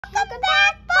Welcome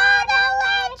back, Blada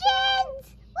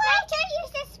Legends! Like, share, you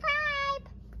subscribe.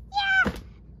 Yeah.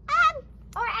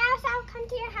 Or else I'll come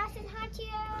to your house and haunt you.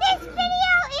 This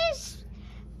video is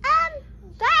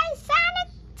by Sonic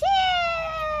 2.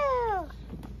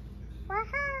 Wow.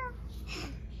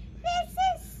 This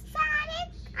is Sonic.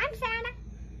 I'm Sonic.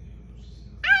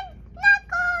 And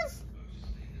Knuckles.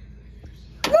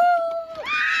 Woo!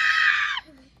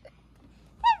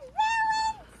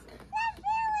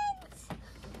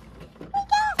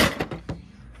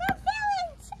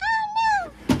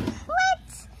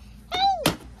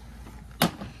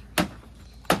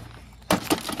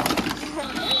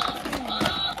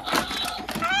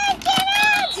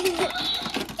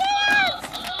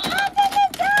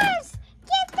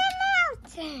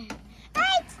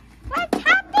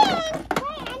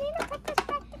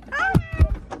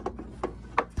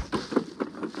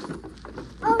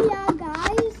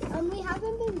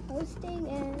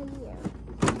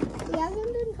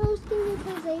 Posting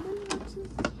because they've been watching.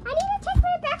 I need to take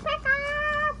my backpack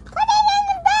off. Put it in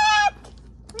the back.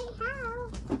 Wait, how?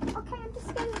 Okay, I'm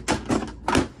just gonna.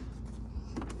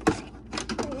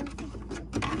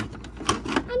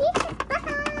 I need to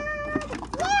buckle.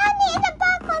 Yeah, I need to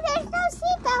buckle. There's no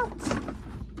seatbelt.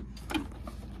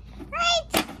 Right.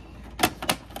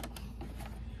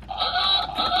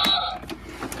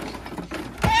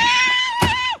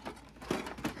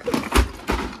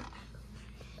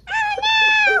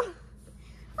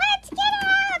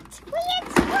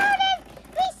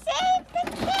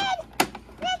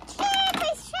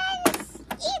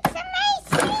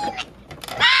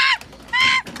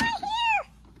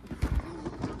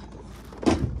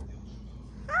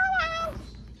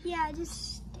 Yeah,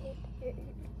 just stay here.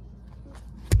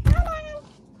 Hold on.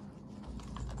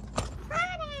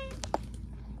 Hold on.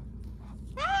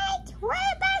 Right,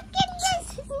 we're back in this.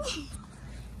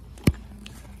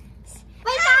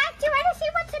 Wait, guys, do you want to see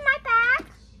what's in my bag?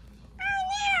 Oh,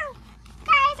 no.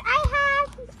 Guys, I have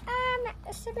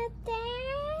some of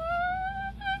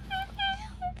that.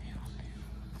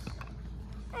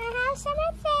 I have some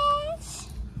of this.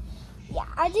 Yeah,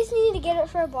 I just need to get it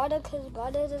for Blada because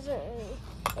Blada doesn't really.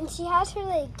 And she has her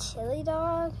like chili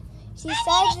dog. She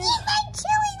says it's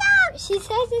chili dog. She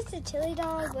says it's a chili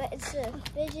dog, but it's a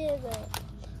fidget. But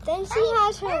then she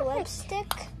has her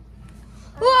lipstick.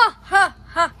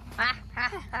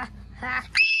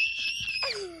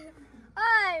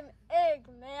 I'm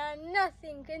Eggman.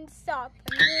 Nothing can stop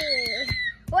me.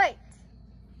 Wait,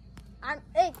 I'm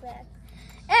Eggman.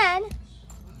 And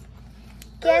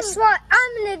guess what?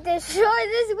 I'm gonna destroy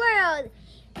this world.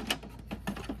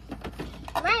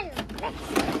 Run.